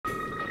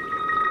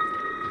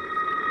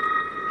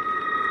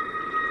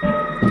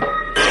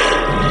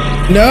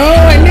No,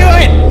 I knew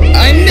it!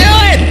 I knew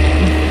it!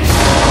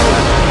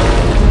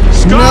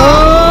 Scott!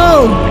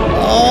 No!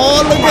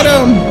 Oh, look at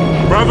him!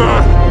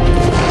 Brother,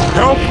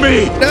 help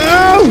me!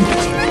 No!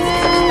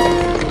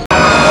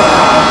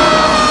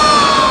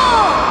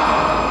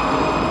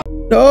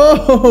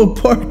 Oh,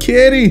 poor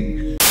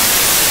kitty.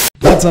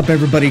 What's up,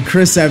 everybody?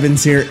 Chris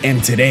Evans here,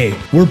 and today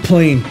we're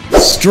playing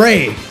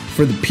Stray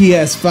for the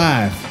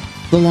PS5.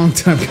 It's a long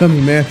time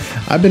coming, man.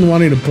 I've been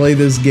wanting to play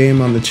this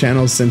game on the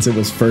channel since it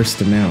was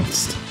first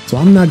announced. So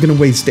I'm not gonna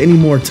waste any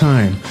more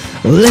time.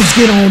 Let's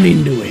get on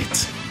into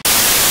it.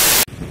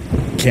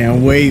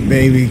 Can't wait,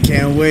 baby.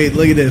 Can't wait.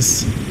 Look at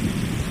this.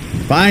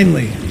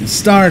 Finally, it's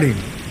starting.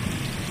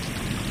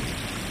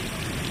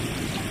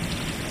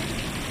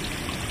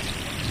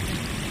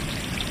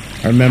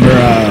 I remember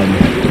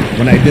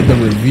when I did the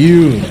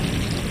review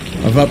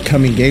of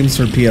upcoming games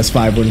for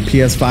PS5, when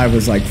PS5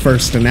 was like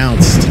first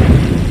announced,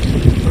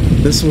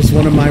 this was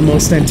one of my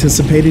most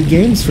anticipated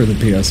games for the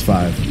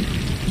PS5.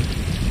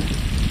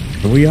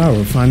 Here we are,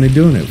 we're finally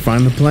doing it,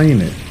 finally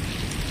playing it.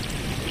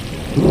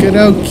 Look at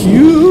how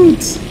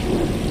cute!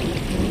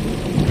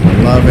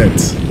 Love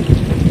it.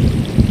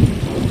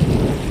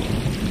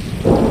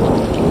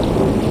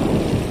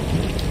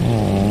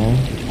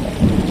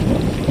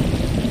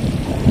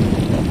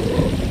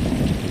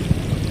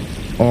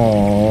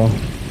 Oh,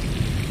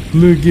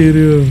 look at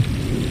him.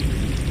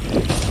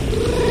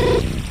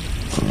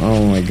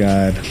 Oh my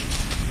god.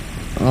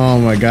 Oh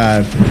my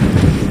god.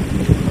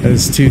 That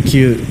is too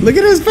cute. Look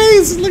at his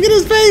face. Look at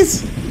his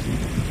face.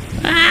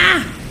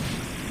 Ah.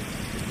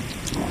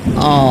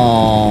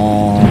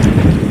 Oh.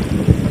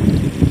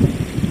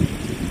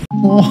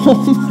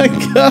 Oh my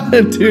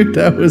god, dude.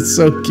 That was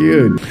so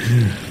cute.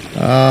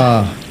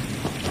 Ah.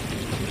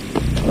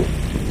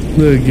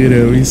 Look at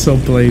him, he's so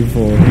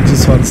playful. He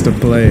just wants to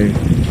play.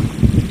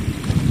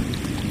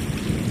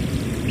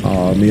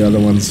 Oh, and the other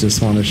ones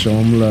just want to show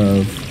him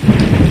love.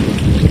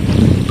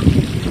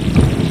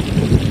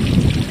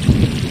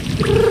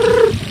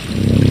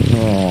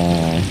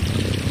 Oh.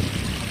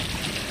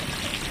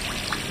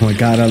 Oh my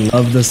god, I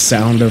love the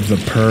sound of the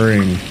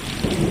purring.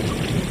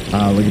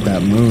 Ah, look at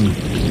that moon.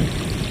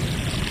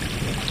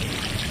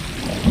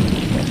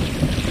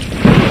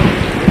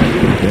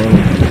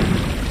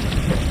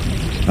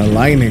 A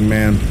lightning,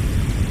 man.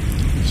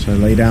 Should I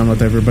lay down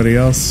with everybody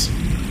else?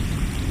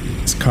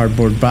 This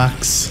cardboard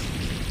box.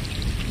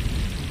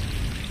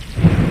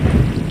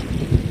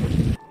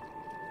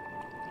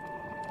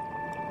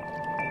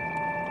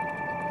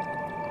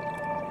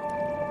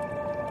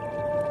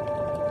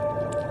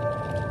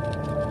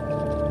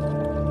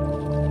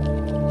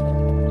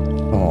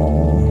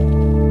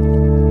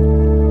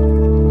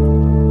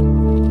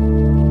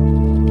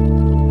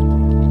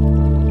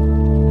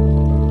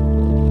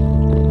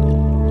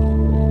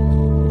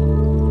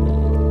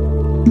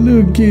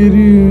 Look at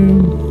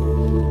him.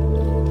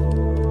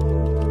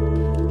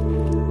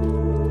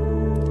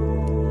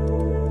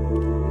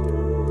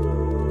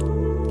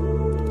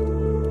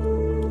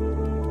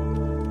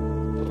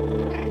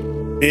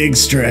 Big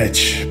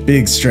stretch,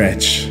 big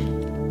stretch.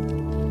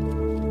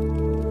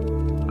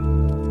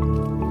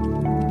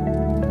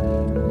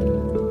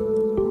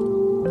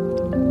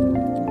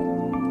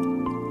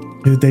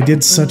 Dude, they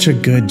did such a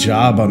good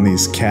job on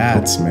these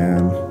cats,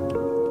 man.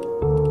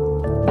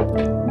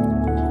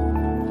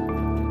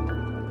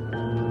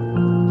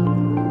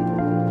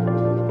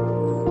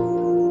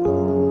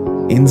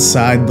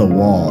 Inside the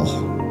wall.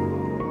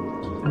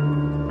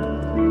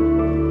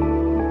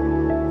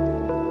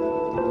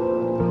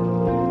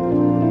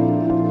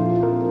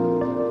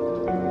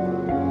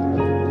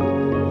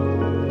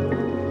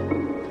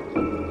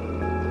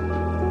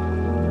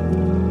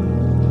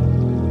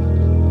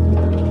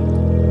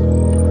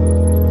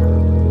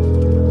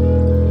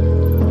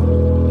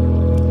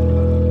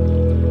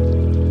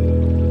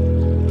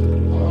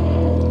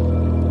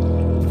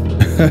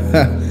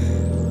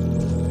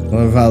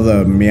 Love how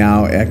the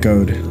meow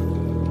echoed.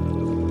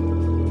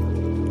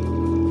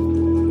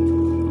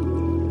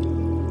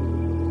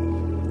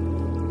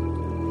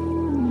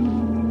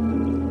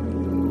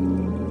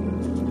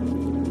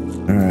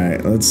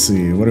 Alright, let's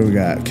see. What do we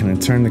got? Can I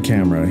turn the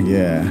camera?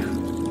 Yeah.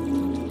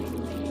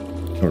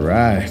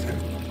 Alright.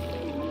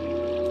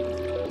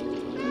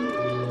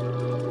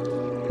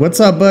 What's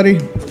up, buddy?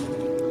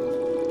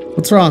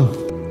 What's wrong?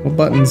 What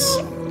buttons?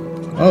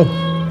 Oh.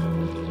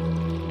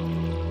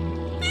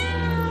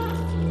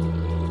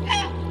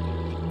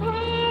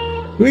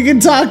 We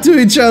can talk to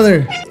each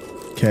other.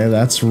 Okay,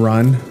 that's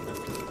run.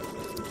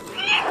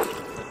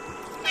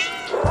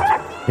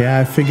 Yeah,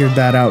 I figured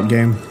that out,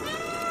 game.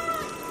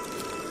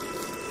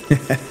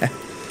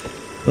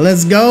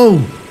 Let's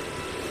go.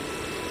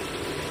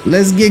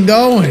 Let's get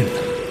going.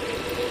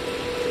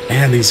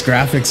 Man, these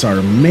graphics are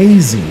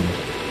amazing.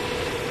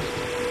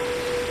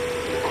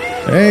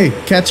 Hey,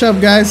 catch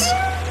up, guys.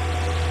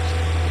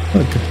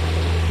 Look,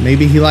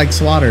 maybe he likes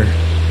water.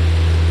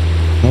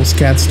 Most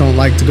cats don't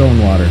like to go in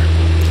water.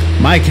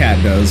 My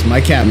cat does. My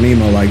cat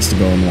Mimo likes to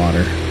go in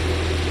water.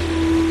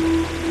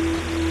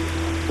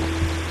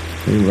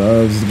 He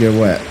loves to get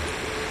wet.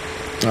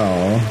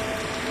 Oh.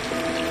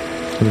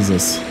 What is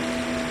this?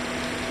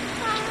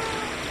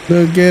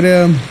 Look at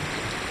him.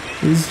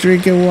 He's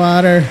drinking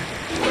water.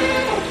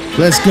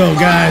 Let's go,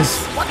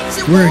 guys.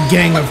 We're a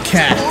gang of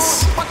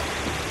cats.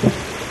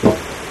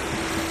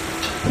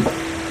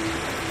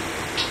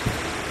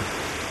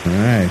 All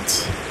right.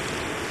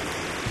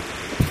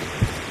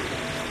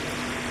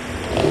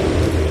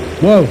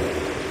 Whoa.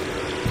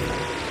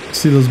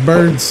 See those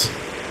birds?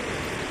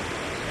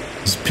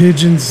 Those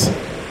pigeons?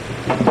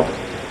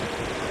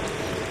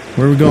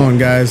 Where are we going,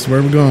 guys? Where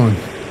are we going?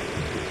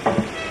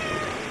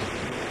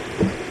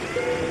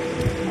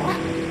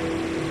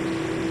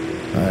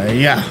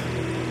 Yeah.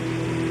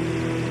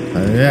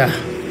 Yeah.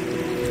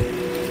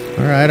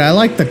 Alright, I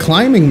like the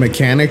climbing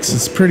mechanics.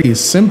 It's pretty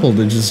simple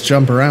to just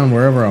jump around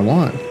wherever I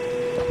want.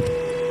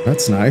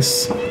 That's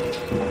nice.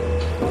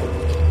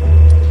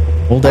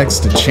 Hold X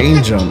to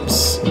chain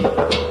jumps.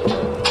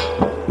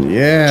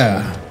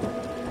 Yeah.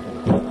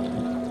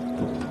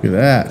 Look at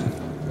that.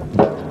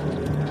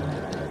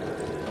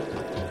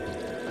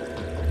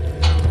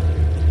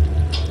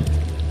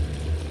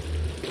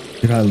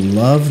 Dude, I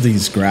love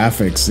these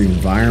graphics, the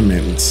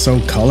environment, it's so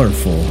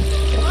colorful.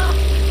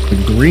 The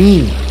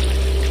green.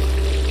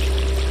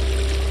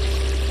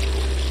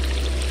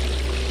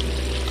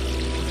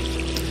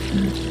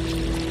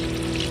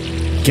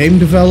 Game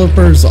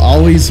developers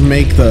always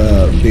make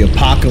the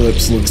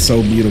apocalypse look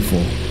so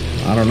beautiful.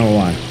 I don't know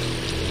why.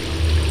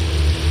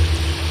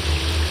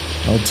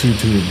 L2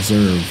 to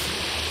observe.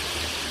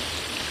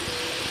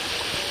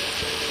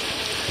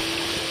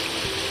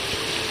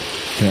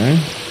 Okay.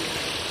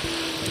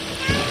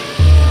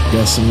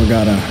 Guessing we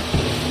gotta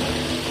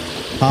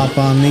hop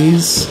on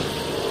these.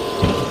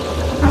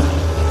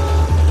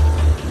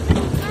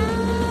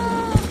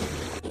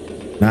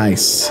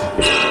 Nice.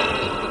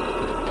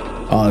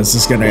 Oh, this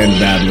is gonna end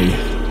badly.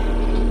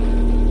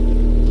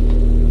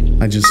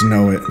 I just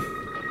know it.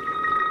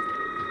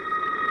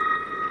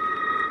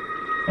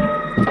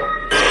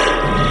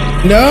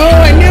 No,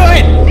 I knew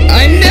it!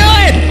 I knew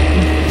it!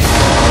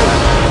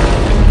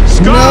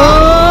 Scott!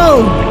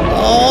 No!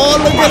 Oh,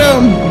 look at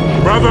him!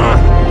 Brother!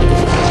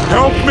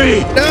 Help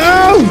me!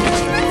 No!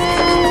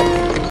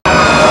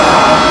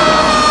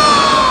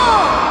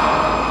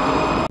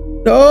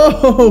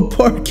 No,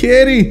 poor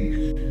kitty.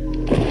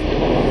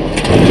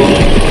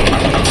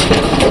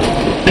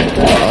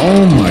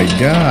 Oh my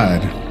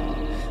god.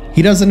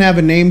 He doesn't have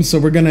a name, so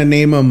we're gonna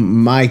name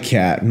him My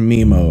Cat,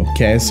 Mimo.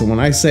 Okay, so when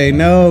I say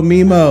no,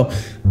 Mimo,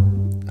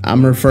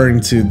 I'm referring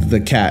to the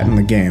cat in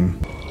the game.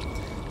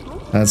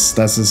 That's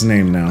his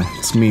name now.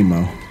 It's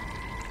Mimo.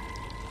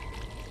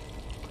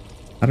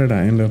 How did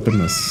I end up in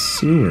the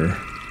sewer?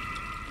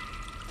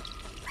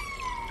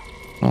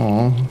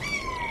 Aw.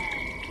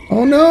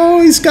 Oh no,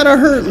 he's got a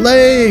hurt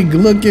leg.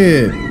 Look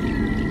it.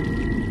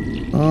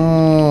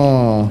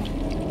 Oh.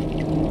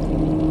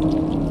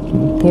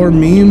 Poor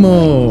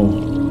Mimo.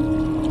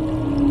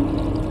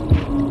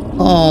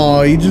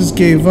 Oh, he just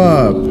gave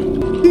up.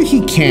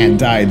 He can't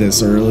die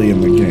this early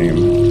in the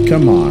game.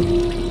 Come on.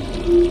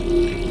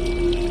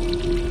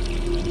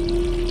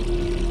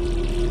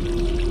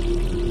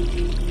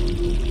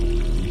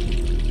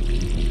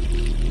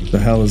 The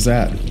hell is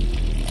that?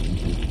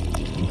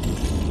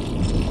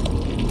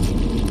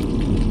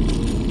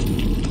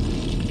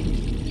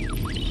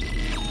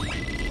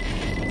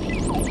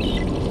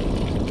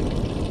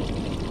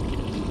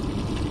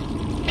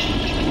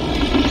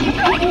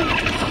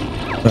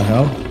 The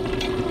hell?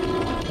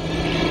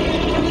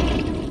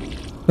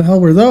 The hell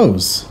were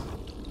those?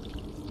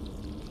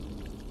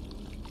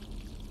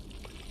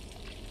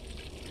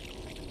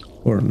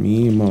 Poor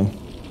Mimo.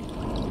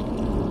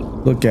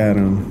 Look at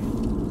him.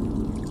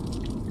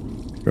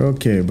 You're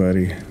okay,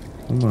 buddy.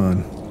 Come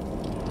on.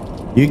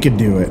 You can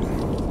do it.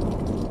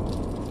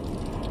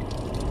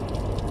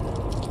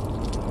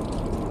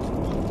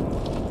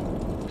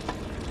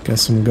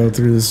 Guess I'm gonna go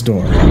through this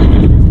door.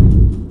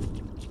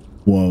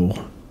 Whoa.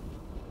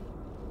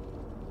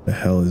 The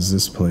hell is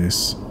this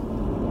place?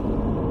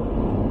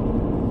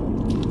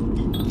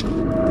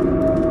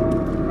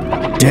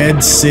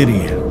 Dead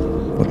City.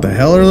 What the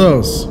hell are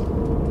those?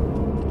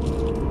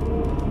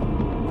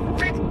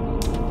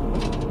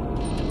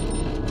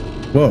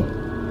 Whoa.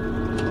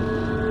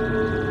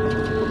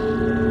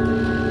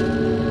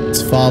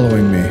 It's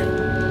following me.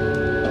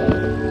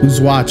 Who's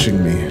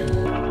watching me?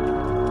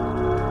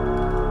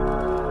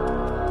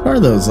 What are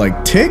those,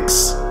 like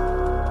ticks?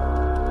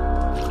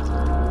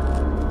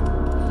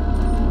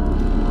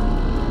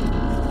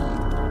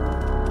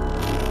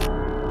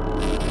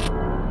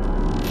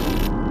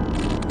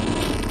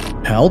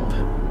 Help?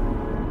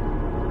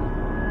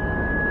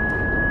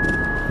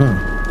 Huh.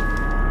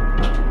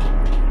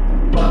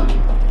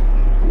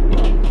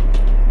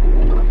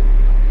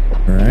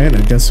 Alright,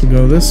 I guess we'll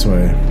go this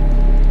way.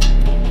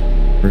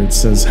 Where it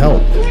says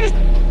help.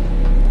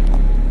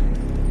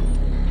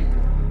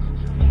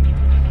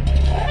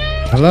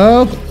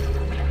 Hello?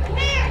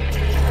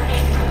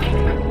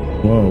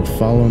 Whoa,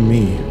 follow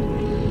me.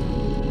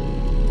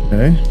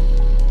 Okay.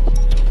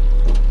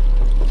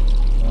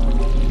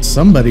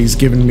 Somebody's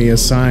giving me a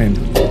sign.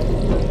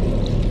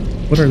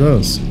 What are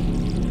those?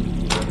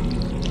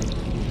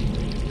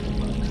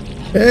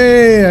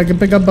 Hey, I can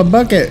pick up a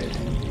bucket.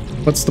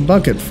 What's the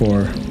bucket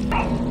for?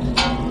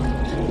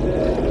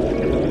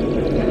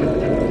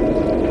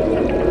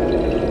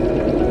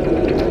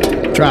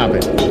 Drop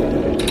it.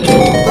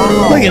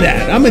 Look at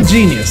that. I'm a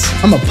genius.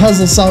 I'm a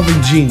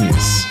puzzle-solving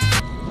genius.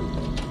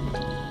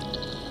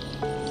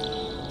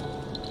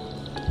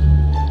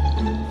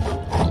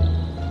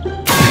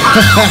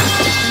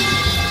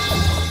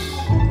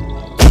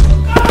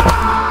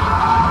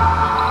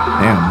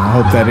 Damn, I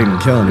hope that didn't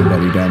kill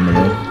anybody down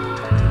below.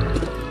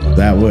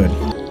 That would.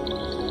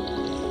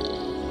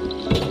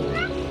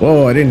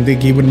 Whoa, I didn't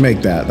think he would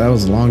make that. That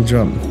was a long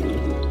jump.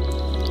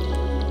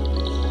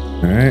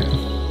 Alright.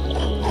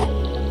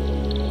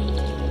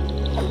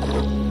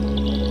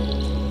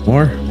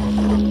 More.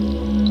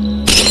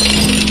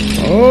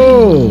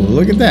 Oh,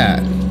 look at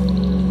that.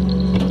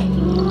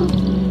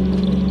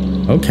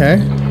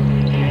 Okay.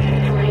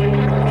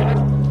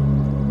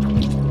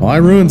 Well, I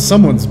ruined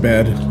someone's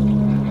bed.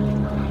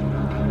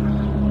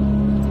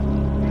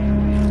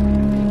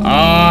 Oh,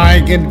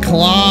 I can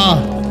claw.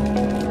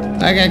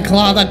 I can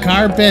claw the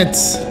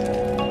carpets.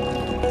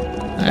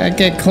 I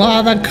can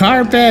claw the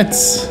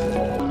carpets.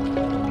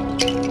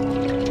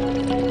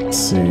 Let's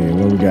see,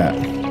 what we got?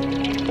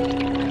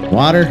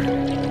 Water.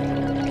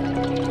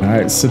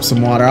 Alright, sip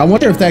some water. I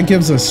wonder if that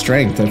gives us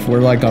strength, if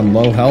we're like on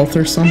low health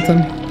or something.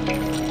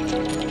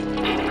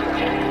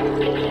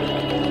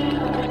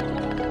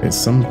 Okay,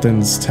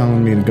 something's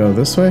telling me to go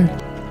this way.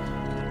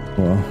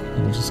 Well,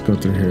 we'll just go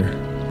through here.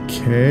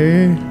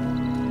 Okay.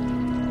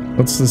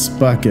 What's this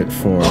bucket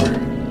for?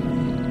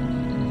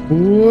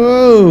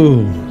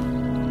 Whoa!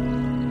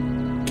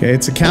 Okay,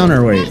 it's a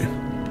counterweight.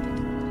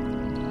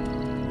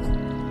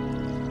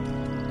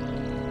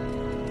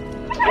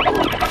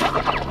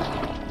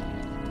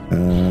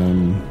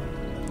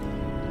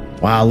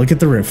 Wow, look at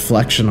the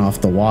reflection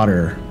off the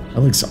water. That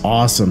looks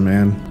awesome,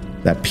 man.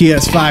 That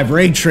PS5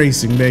 ray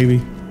tracing,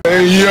 baby.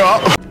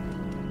 Yeah.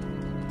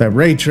 That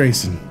ray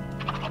tracing.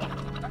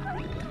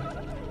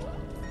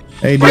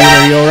 Hey, dude,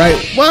 are you alright?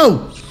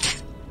 Whoa!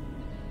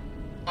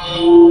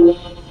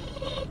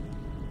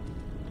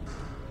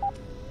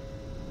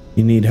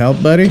 You need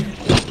help, buddy?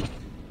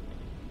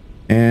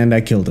 And I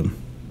killed him.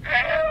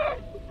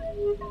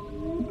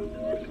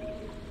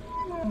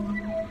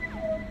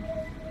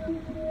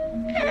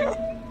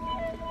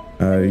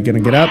 You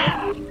gonna get up?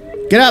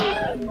 Get up!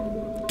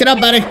 Get up,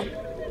 buddy!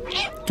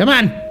 Come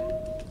on!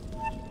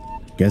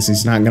 Guess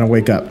he's not gonna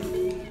wake up.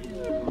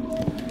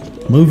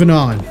 Moving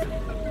on.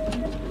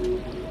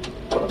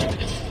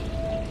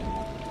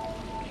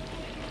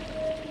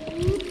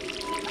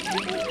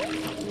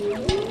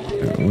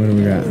 What do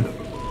we got?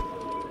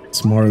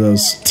 Some more of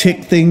those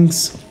tick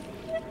things.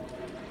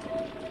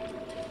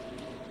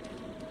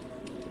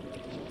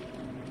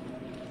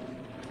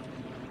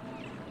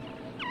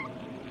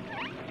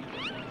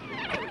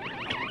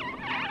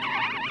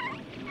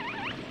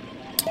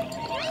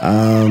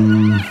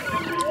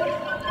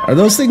 Are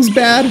those things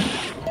bad?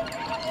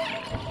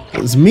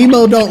 Because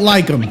Mimo don't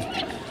like them.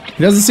 He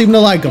doesn't seem to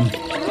like them.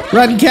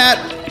 Run, cat!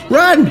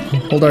 Run!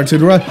 Hold R2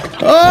 to run.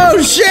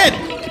 Oh, shit!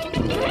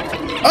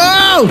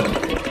 Oh!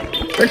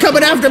 They're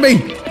coming after me!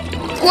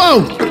 Whoa!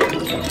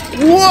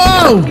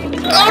 Whoa!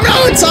 Oh,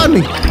 no, it's on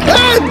me!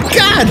 Oh,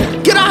 God!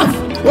 Get off!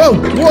 Whoa,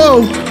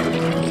 whoa!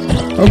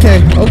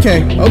 Okay,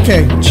 okay,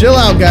 okay. Chill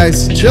out,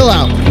 guys. Chill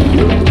out.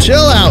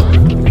 Chill out.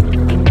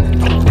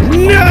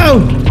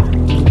 No!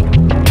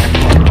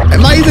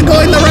 Am I even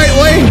going the right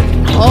way?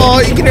 Oh,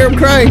 you can hear him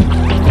crying.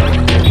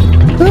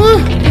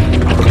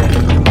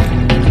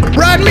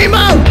 Run,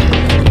 Mimo!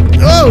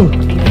 Oh!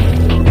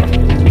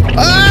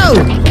 Oh!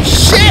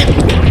 Shit!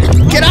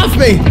 Get off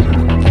me!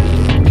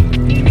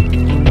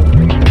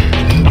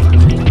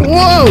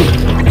 Whoa!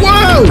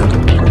 Whoa!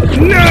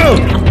 No!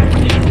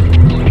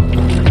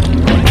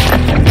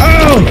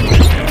 Oh!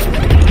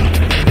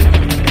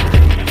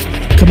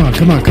 Come on,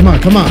 come on, come on,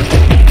 come on!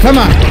 Come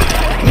on!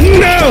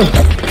 No!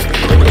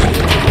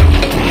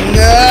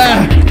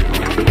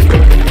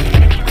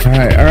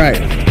 Alright,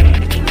 alright.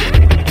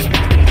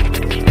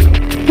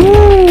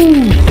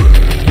 Woo!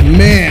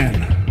 Man,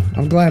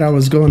 I'm glad I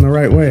was going the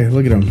right way.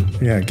 Look at him.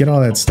 Yeah, get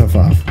all that stuff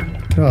off.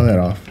 Get all that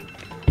off.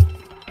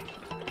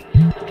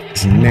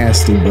 These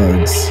nasty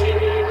bugs.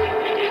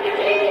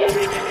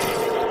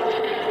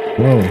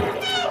 Whoa.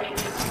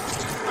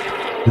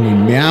 When you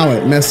meow,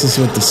 it messes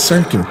with the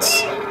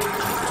circuits.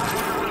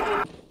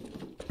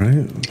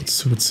 Alright, let's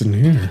see what's in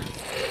here.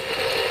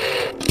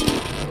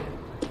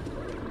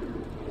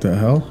 The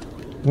hell?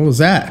 What was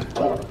that?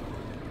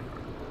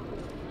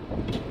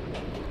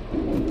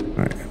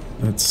 Alright,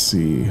 let's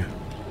see.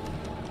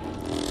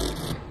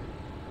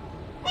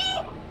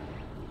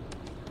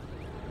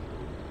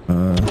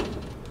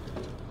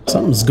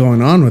 Something's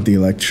going on with the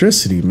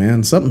electricity,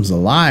 man. Something's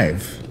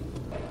alive.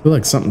 I feel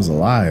like something's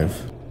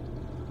alive.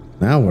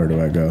 Now where do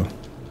I go?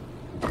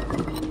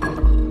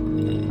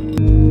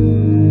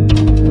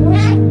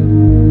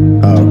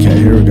 Okay,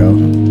 here we go.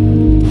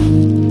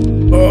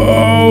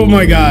 Oh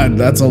my god,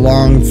 that's a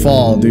long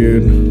fall,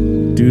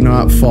 dude. Do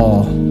not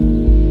fall.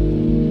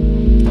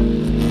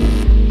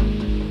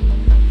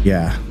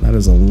 Yeah, that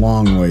is a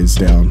long ways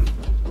down.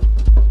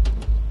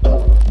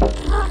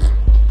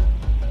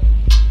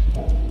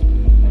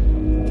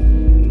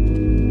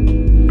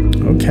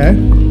 Okay.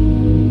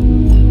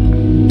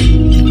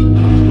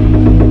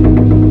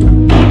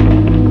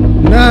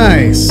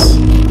 Nice.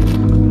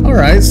 All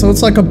right, so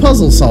it's like a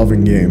puzzle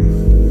solving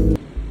game.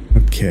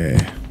 Okay,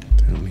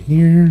 down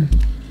here.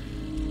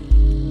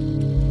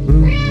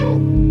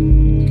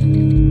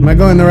 Am I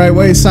going the right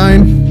way,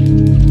 sign?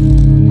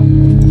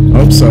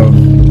 Hope so.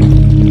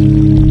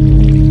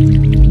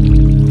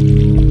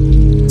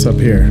 What's up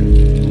here?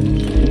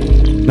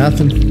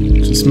 Nothing.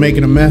 Just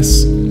making a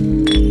mess.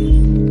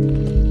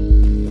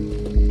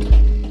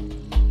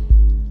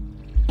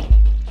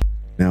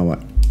 Now what?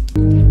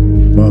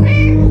 Whoa.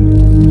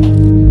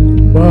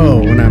 Whoa,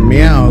 when I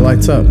meow, it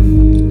lights up.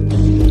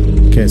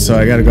 Okay, so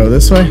I gotta go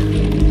this way?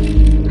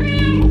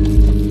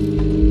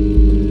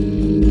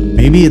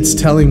 Maybe it's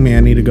telling me I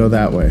need to go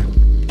that way.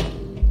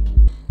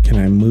 Can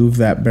I move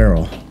that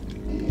barrel?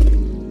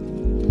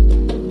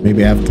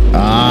 Maybe I have to...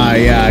 Ah,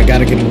 yeah, I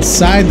gotta get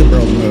inside the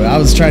barrel to move it. I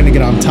was trying to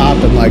get on top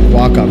and, like,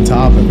 walk on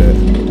top of it.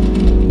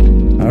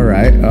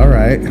 Alright,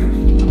 alright.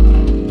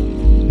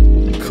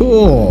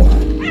 Cool.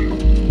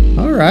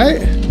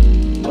 Alright.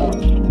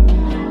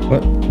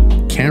 What?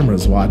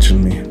 Camera's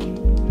watching me.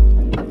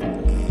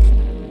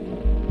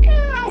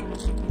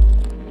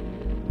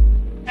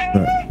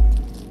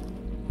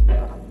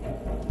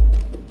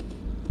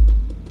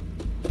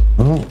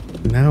 Oh,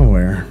 now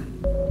where?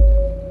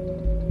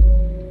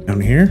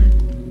 Down here?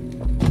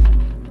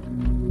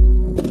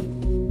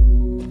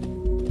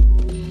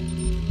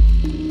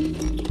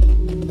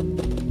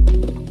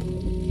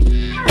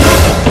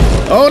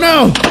 Oh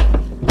no!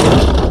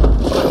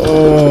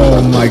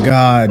 Oh my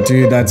god,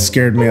 dude, that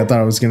scared me. I thought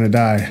I was gonna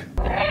die.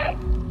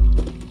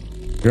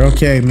 You're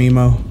okay,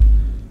 Mimo.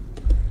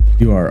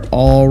 You are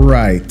all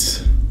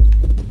right.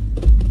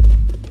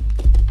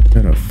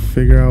 Gotta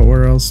figure out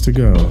where else to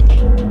go.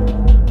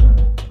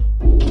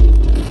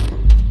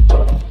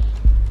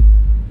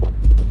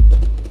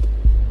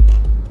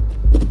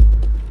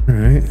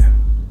 Alright.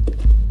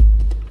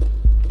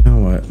 Now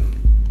what?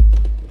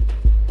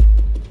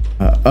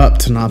 Up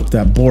to knock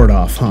that board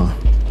off, huh?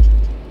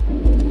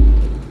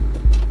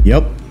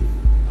 Yep.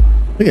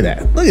 Look at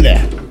that. Look at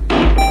that.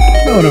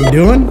 I know what I'm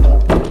doing.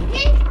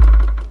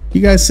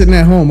 You guys sitting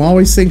at home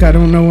always think I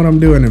don't know what I'm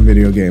doing in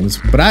video games,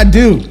 but I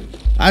do.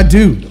 I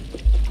do.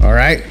 All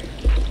right.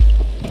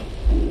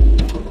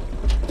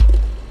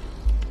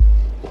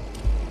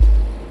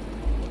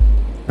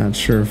 Not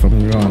sure if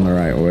I'm going the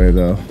right way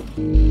though.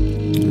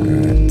 All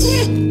right.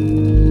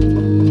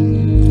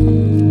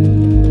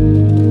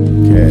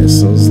 Okay,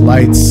 so those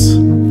lights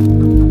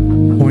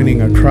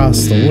pointing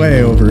across the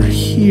way over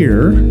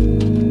here.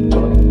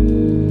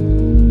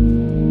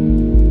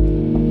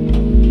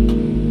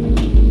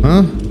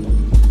 Huh?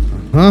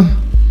 Huh?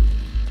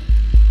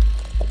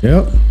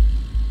 Yep.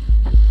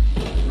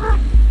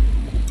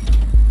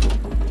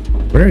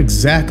 Where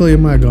exactly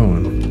am I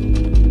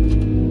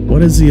going?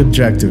 What is the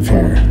objective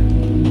here?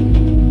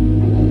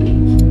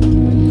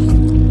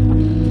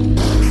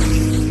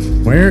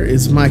 Where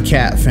is my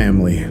cat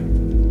family?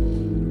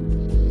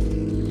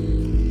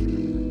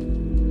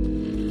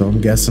 So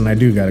I'm guessing I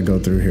do gotta go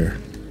through here.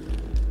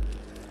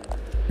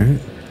 Alright.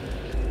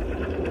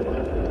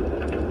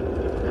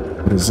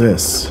 What is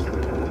this?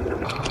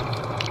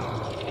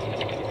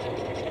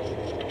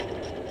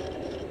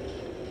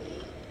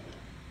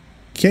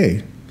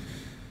 Okay.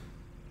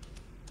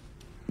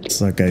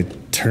 It's like I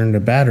turned a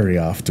battery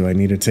off. Do I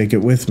need to take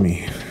it with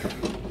me?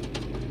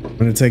 I'm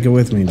gonna take it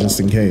with me just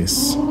in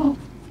case.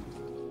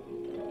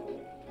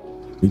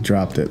 We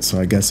dropped it, so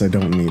I guess I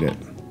don't need it.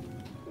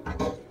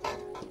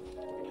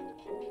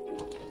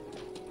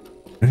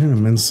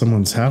 I'm in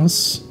someone's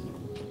house.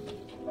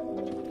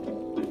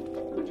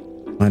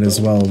 Might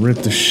as well rip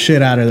the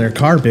shit out of their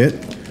carpet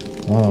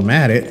while I'm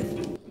at it.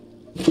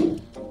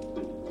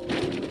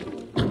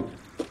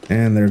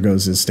 And there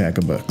goes his stack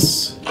of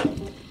books.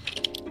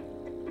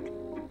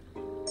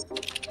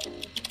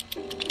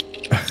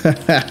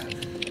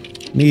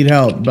 Need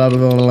help. Blah, blah,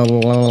 blah,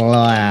 blah, blah,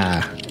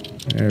 blah.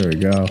 There we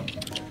go.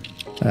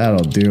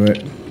 That'll do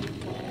it.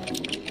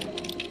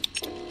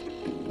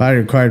 File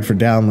required for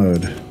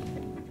download.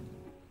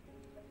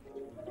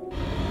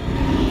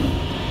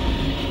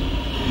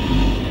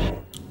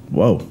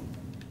 Whoa.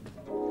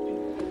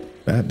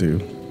 That do.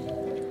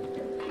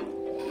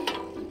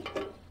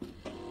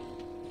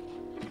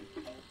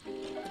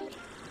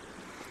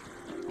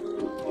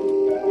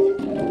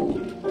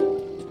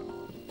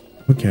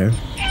 Okay.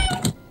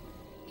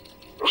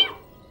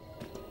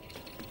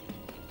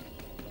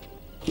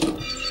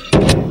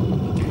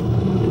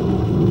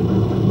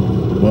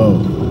 Whoa.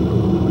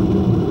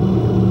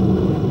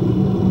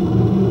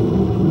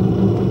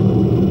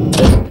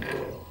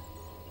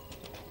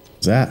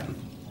 What's that?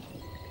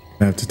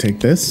 I have to take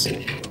this.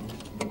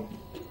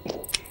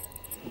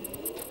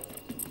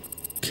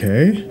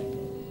 Okay.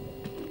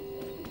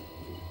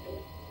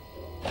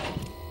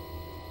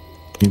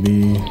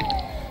 Maybe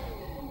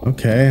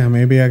Okay,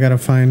 maybe I gotta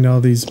find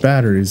all these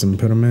batteries and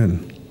put them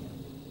in.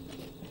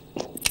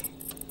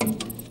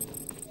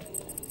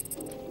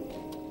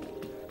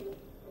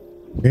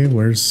 Okay,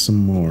 where's some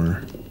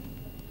more?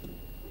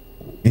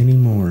 Any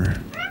more?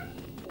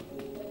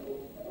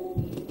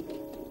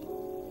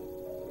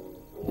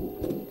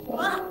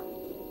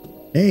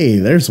 Hey,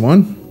 there's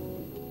one.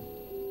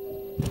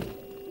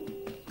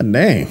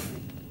 Dang.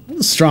 That's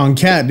a strong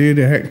cat, dude,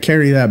 to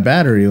carry that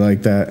battery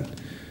like that.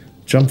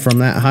 Jump from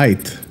that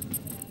height.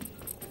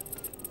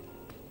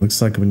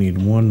 Looks like we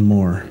need one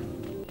more.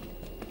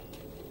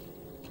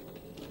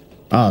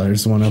 Oh,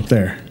 there's one up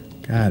there.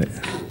 Got it.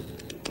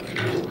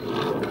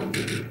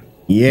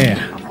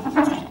 Yeah.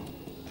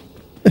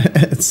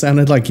 It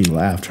sounded like he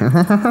laughed.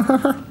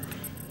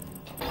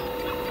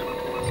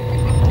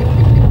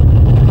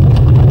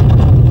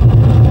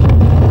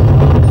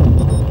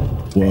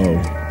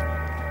 Whoa.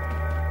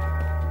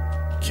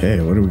 Okay,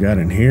 what do we got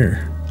in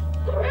here?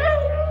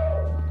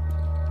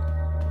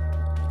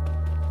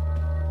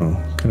 Oh,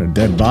 got a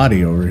dead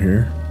body over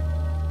here.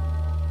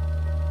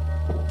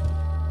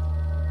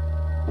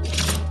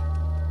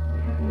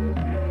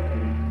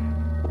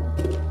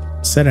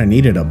 Said I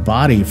needed a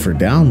body for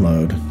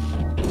download.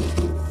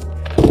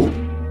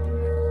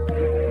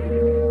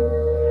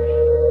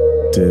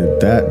 Did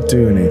that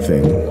do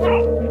anything?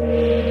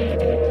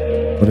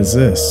 What is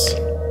this?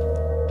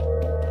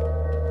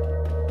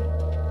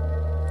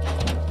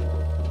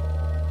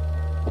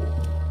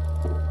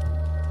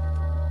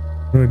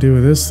 What do I do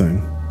with this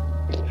thing?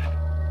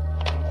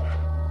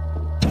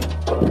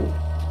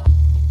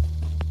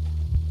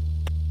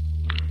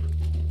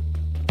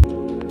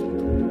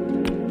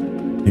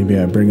 Maybe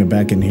I bring it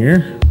back in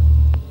here?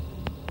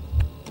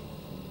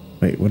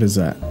 Wait, what is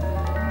that?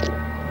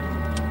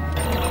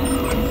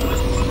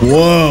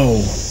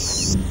 Whoa!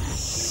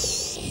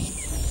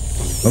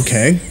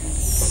 Okay.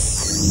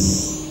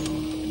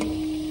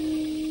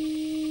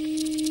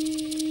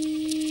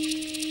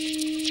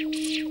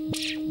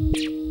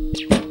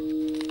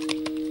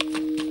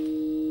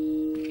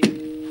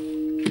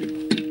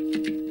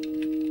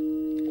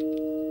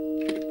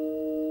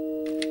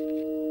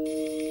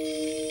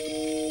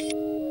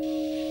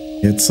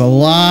 It's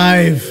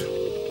alive!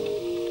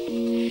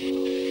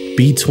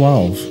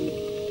 B12.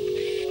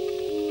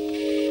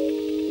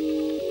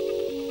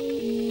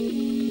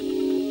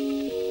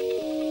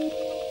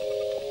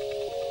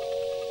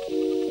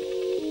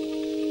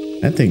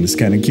 That thing's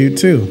kind of cute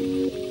too.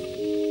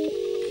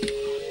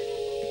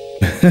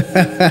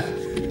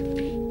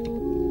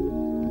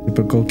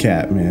 Typical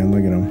cat, man.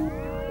 Look at him.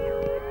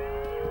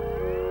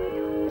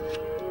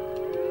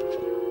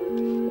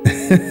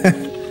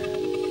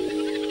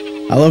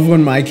 I love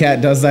when my cat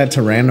does that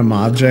to random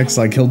objects.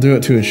 Like, he'll do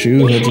it to a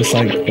shoe. He'll just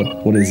like,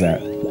 what is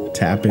that?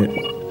 Tap it.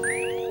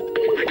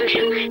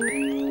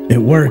 It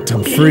worked.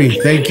 I'm free.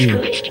 Thank you.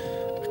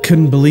 I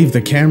couldn't believe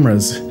the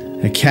cameras.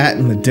 A cat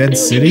in the dead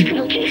city?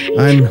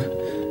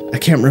 I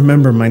can't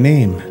remember my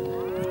name.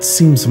 It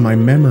seems my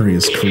memory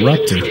is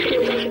corrupted.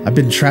 I've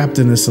been trapped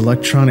in this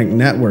electronic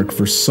network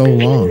for so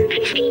long.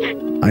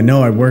 I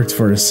know I worked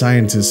for a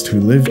scientist who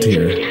lived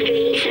here.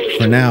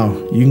 For now,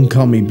 you can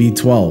call me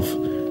B12.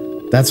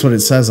 That's what it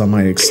says on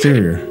my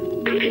exterior.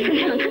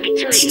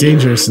 It's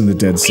dangerous in the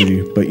dead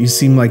city, but you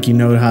seem like you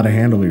know how to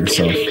handle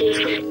yourself.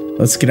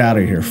 Let's get out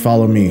of here.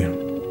 Follow me.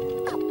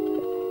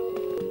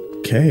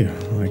 Okay,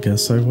 well, I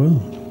guess I will.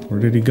 Where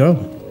did he go?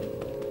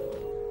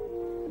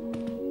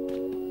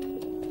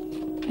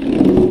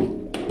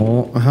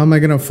 Well, how am I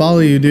gonna follow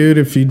you, dude,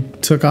 if you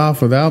took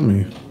off without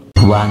me?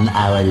 1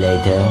 hour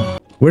later.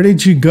 Where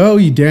did you go,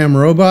 you damn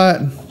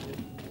robot?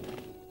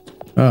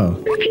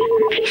 Oh.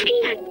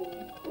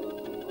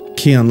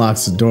 Key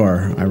unlocks the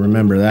door. I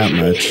remember that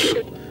much.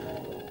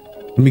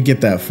 Let me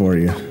get that for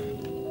you.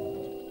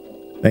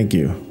 Thank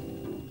you.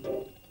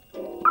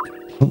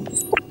 Oh,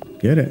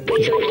 get it.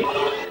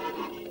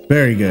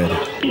 Very good.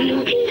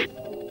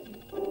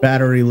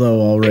 Battery low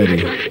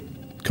already.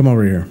 Come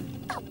over here.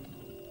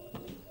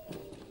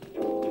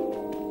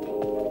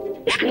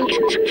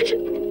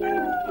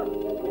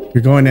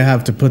 You're going to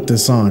have to put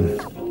this on.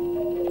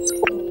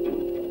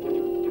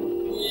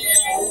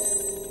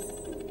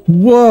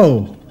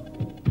 Whoa!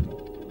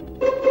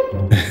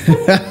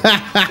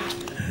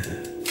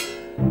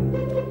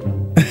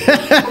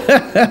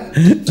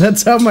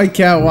 That's how my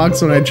cat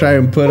walks when I try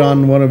and put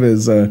on one of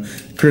his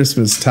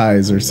Christmas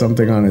ties or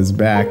something on his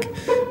back.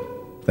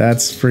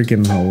 That's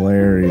freaking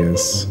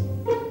hilarious.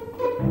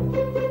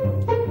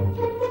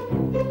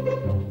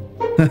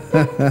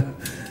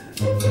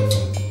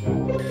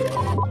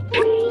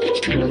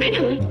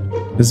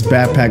 This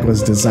backpack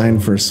was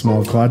designed for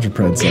small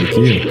quadrupeds like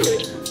you.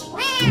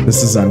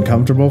 This is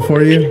uncomfortable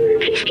for you?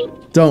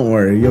 Don't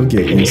worry, you'll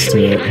get used to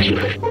it.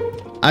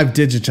 I've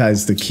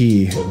digitized the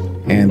key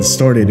and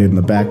stored it in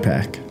the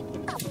backpack.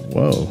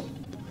 Whoa.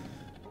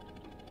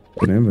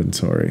 Good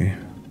inventory.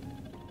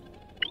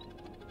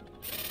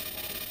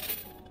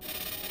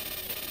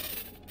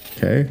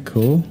 Okay,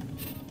 cool.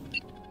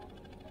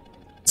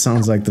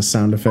 Sounds like the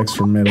sound effects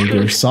from Metal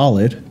Gear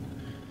Solid.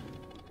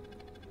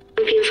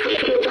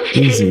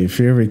 Easy. If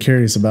you're ever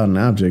curious about an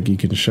object, you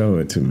can show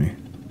it to me.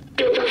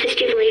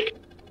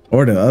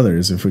 Or to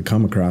others if we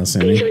come across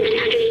any.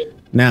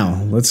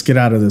 Now, let's get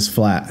out of this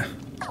flat.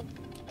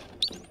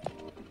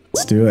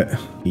 Let's do it.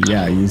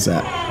 Yeah, use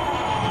that.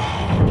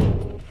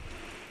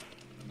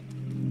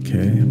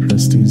 Okay,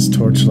 prestige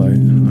torchlight.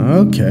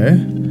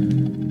 Okay.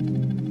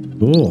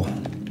 Cool.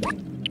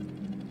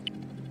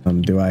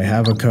 Do I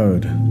have a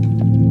code? I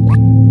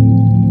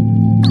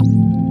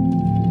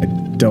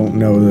don't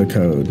know the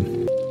code.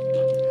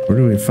 Where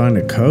do we find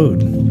a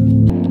code?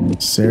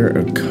 Is there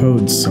a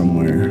code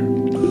somewhere?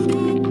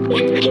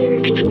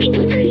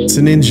 It's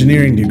an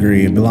engineering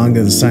degree. It belonged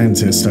to the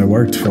scientist I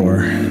worked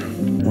for.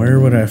 Where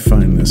would I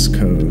find this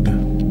code?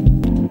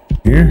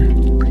 Here?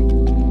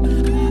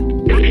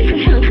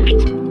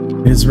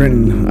 It's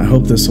written, I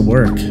hope this will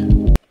work.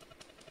 And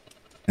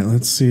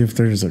let's see if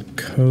there's a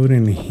code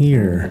in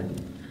here.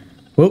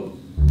 Whoop.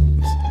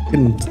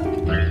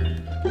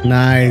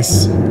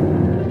 Nice.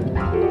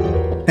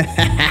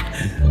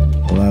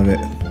 Love it.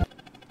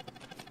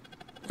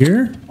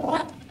 Here?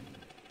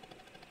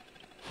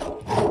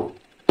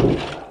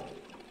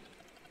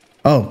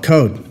 Oh,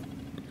 code.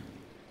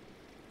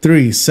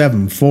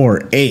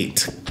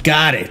 3748.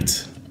 Got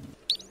it.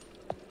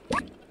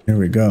 Here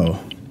we go.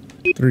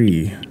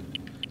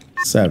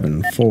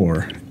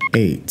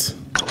 3748.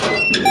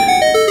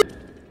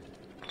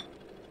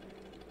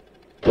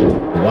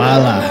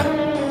 Voila.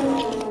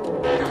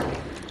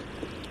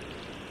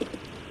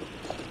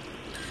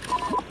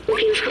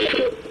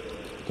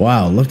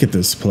 Wow, look at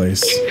this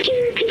place.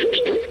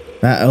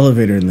 That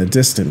elevator in the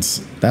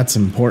distance. That's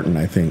important,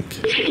 I think.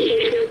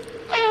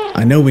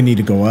 I know we need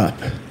to go up.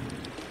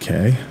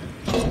 Okay.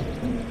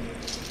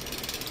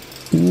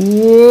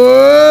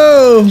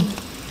 Whoa!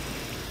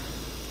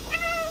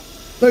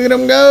 Look at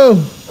him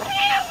go!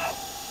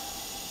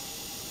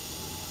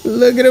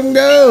 Look at him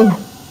go!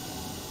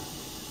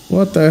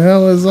 What the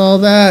hell is all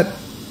that?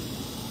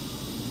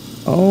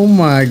 Oh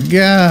my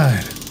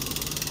god.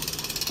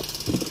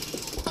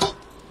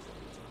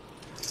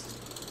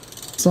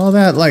 Is all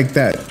that like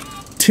that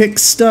tick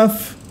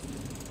stuff?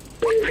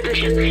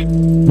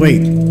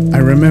 Wait, I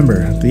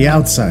remember. The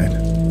outside.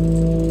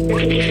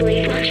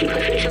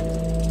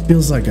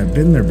 Feels like I've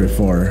been there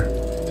before.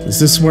 Is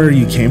this where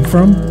you came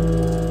from?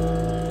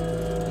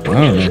 I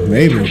don't know,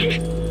 maybe.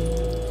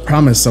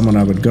 Promised someone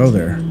I would go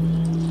there.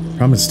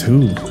 Promised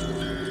who?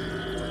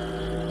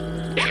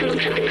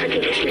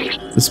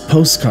 This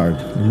postcard.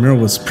 The mural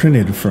was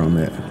printed from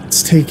it.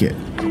 Let's take it.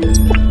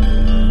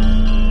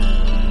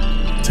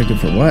 Take it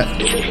for what?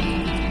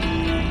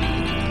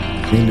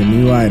 Gained a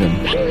new item.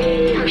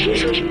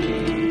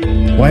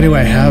 Why do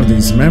I have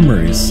these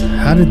memories?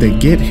 How did they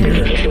get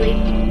here?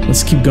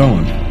 Let's keep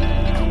going.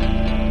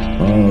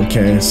 Oh,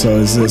 okay, so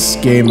is this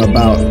game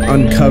about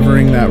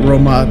uncovering that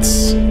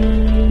robot's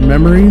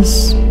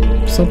memories?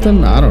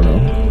 Something? I don't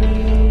know.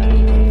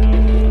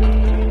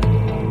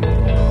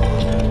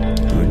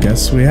 I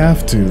guess we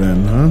have to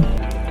then, huh?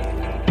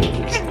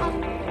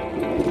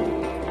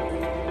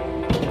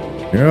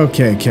 You're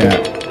okay,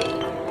 cat.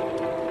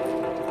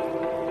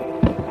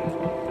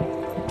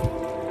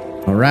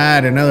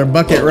 Alright, another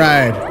bucket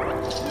ride.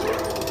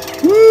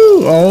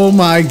 Woo! Oh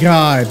my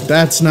god,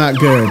 that's not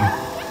good.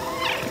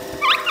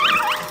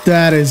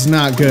 That is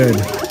not good.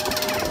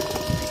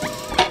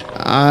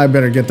 I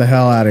better get the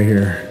hell out of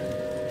here.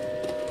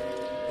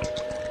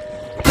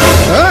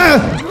 Ah!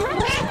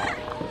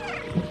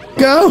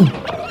 Go!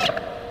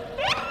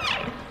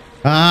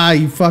 Ah,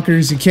 you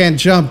fuckers, you can't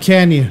jump,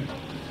 can you?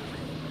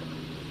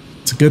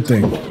 It's a good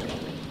thing.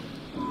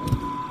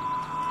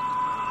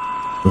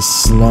 The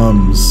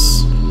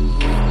slums.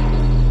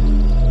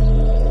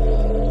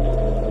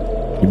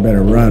 You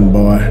better run,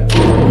 boy.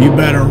 You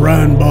better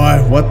run,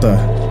 boy. What the?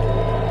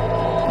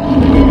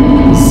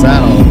 What's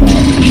that all about?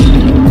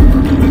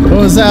 What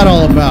was that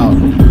all about?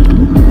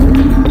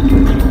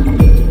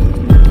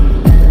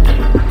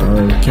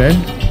 Okay.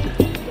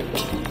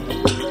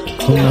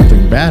 Hope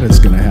nothing bad is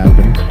gonna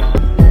happen.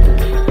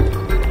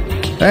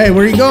 Hey,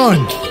 where are you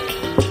going?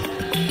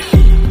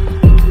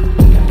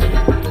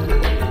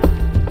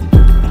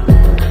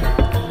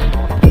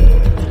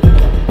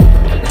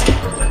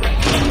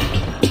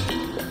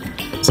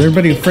 Is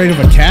everybody afraid of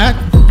a cat?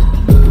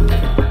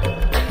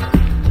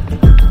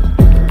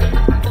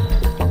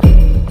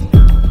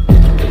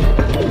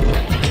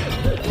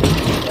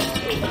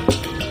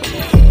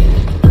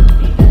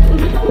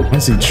 Why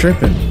is he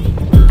tripping?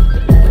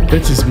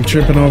 Bitches be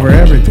tripping over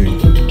everything.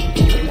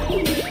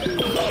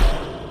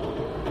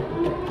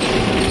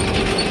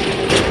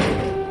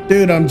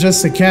 Dude, I'm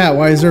just a cat.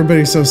 Why is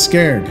everybody so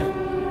scared?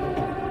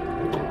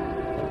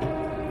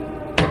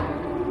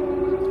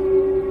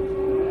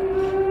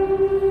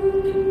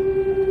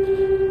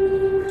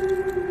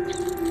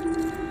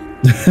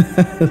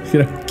 Look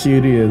at how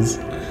cute he is.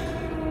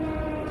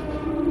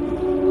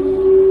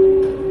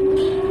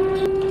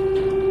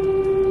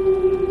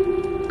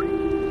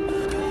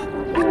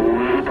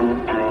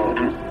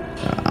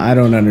 I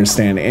don't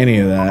understand any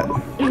of that.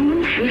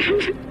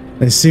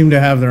 They seem to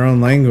have their own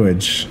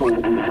language.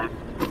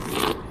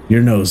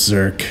 You're no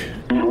Zerk.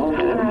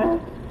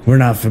 We're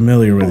not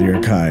familiar with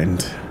your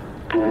kind.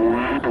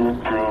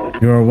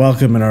 You are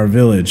welcome in our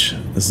village,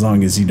 as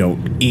long as you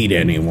don't eat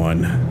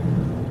anyone.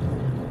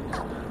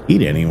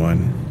 Eat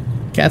anyone?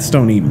 Cats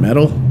don't eat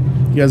metal.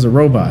 You guys are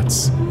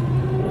robots.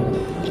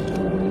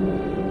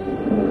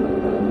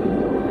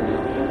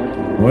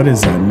 What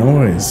is that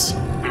noise?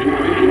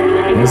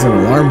 There's an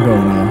alarm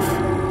going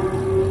off.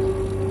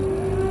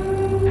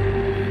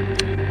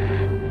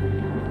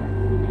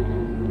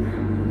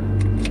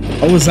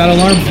 Oh, was that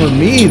alarm for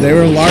me? They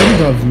were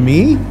alarmed of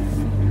me?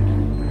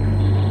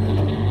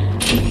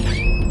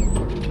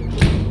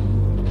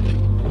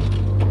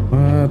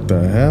 What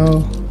the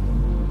hell?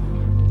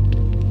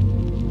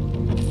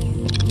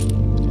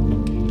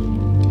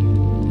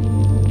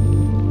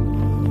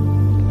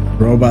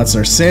 Robots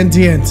are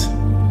sentient.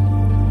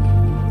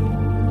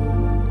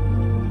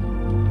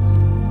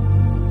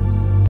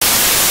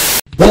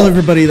 Well,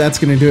 everybody, that's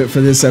going to do it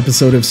for this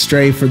episode of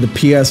Stray for the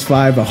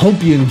PS5. I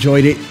hope you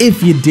enjoyed it.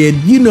 If you did,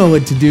 you know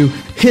what to do.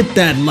 Hit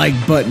that like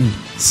button,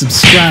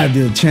 subscribe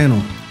to the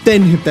channel,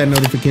 then hit that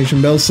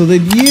notification bell so that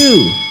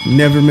you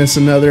never miss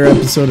another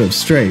episode of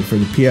Stray for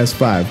the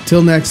PS5.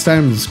 Till next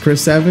time, this is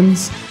Chris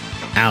Evans,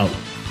 out.